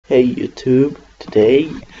Hey YouTube,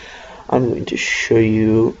 today I'm going to show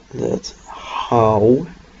you that how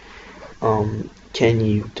can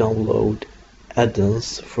you download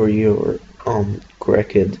add-ons for your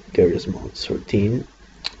cracked Gmod 13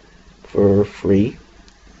 for free.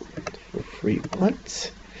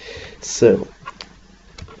 What? So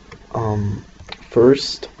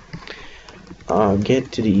first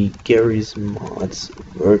get to the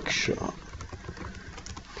Gmod Workshop.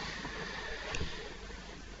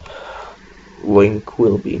 Link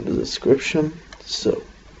will be in the description. So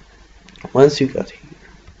once you got here,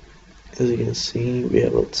 as you can see, we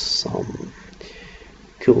have some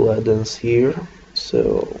cool add-ons here.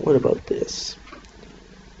 So what about this?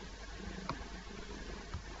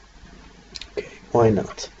 Okay, why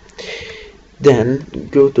not? Then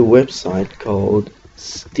go to a website called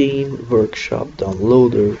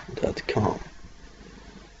steamworkshopdownloader.com.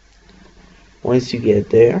 Once you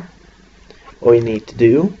get there, all you need to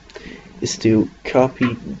do is to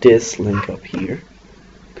copy this link up here,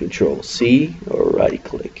 Control C or right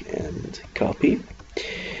click and copy,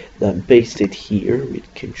 then paste it here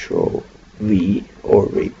with Control V or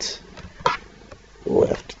with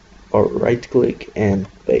left or right click and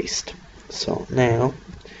paste. So now,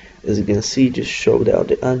 as you can see, just showed out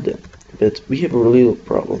the add-on, but we have a little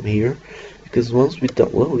problem here, because once we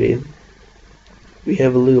download it, we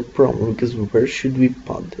have a little problem, because where should we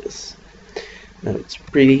put this? Now it's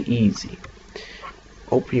pretty easy.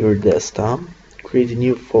 Open your desktop, create a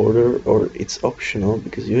new folder, or it's optional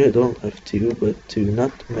because you don't have to, but to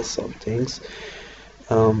not mess up things,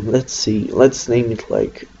 let's name it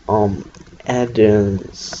like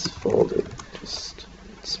add-ons folder. Just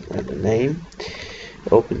find the name,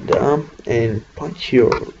 open it up and put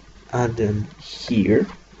your add-on here,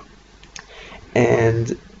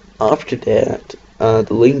 and after that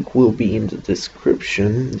the link will be in the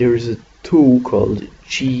description. There is a tool called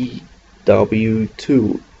GWTool.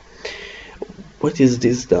 What is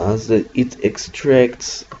this does? That it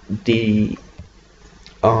extracts the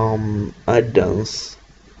add-ons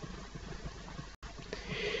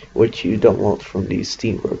which you download from the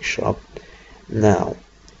Steam Workshop. Now,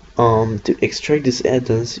 to extract these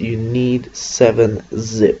add-ons, you need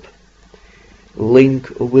 7-zip. Link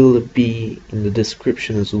will be in the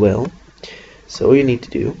description as well. So all you need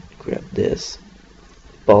to do, grab this,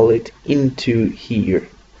 pull it into here,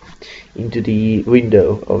 into the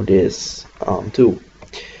window of this tool.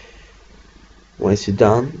 Once you're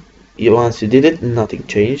done, once you did it, nothing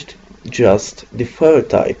changed, just the file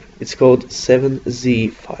type. It's called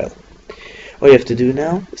 7z file. All you have to do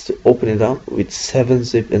now is to open it up with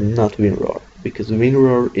 7-zip and not WinRAR, because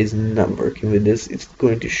WinRAR is not working with this. It's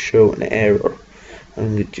going to show an error.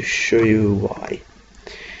 I'm going to show you why.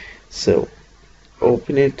 So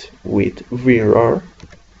open it with WinRAR,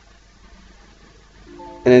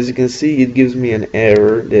 and as you can see, it gives me an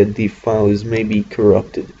error that the file is maybe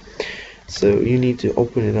corrupted. So you need to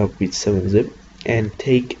open it up with 7-zip and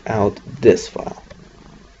take out this file.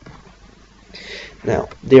 Now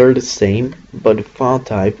they are the same, but the file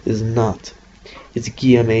type is not. It's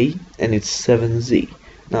GMA and it's 7z.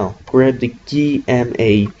 Now grab the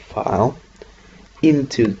GMA file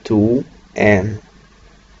into the tool, and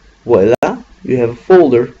voila, you have a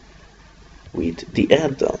folder with the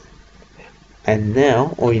add-on. And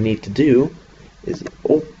now all you need to do is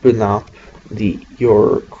open up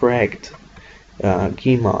your cracked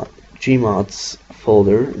Gmods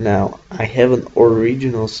folder. Now I have an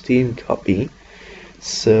original Steam copy,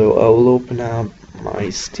 so I will open up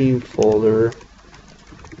my Steam folder,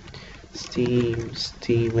 Steam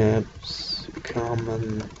apps,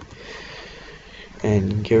 common,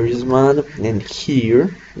 and Gmod, and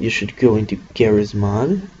here you should go into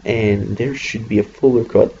Gmod, and there should be a folder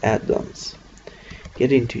called add-ons.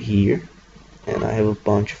 Get into here, and I have a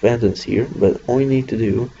bunch of add-ons here, but all you need to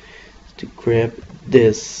do is to grab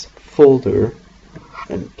this folder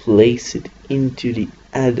and place it into the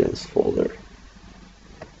add-ons folder.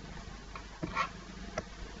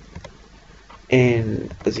 And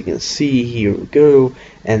as you can see, here we go,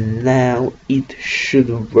 and now it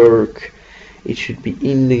should work. It should be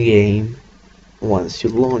in the game once you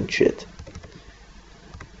launch it.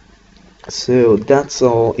 So that's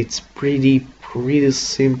all. It's pretty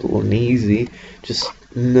simple and easy. Just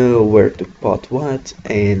know where to put what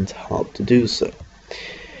and how to do so.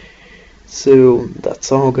 So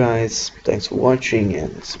that's all, guys. Thanks for watching,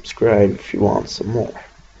 and subscribe if you want some more.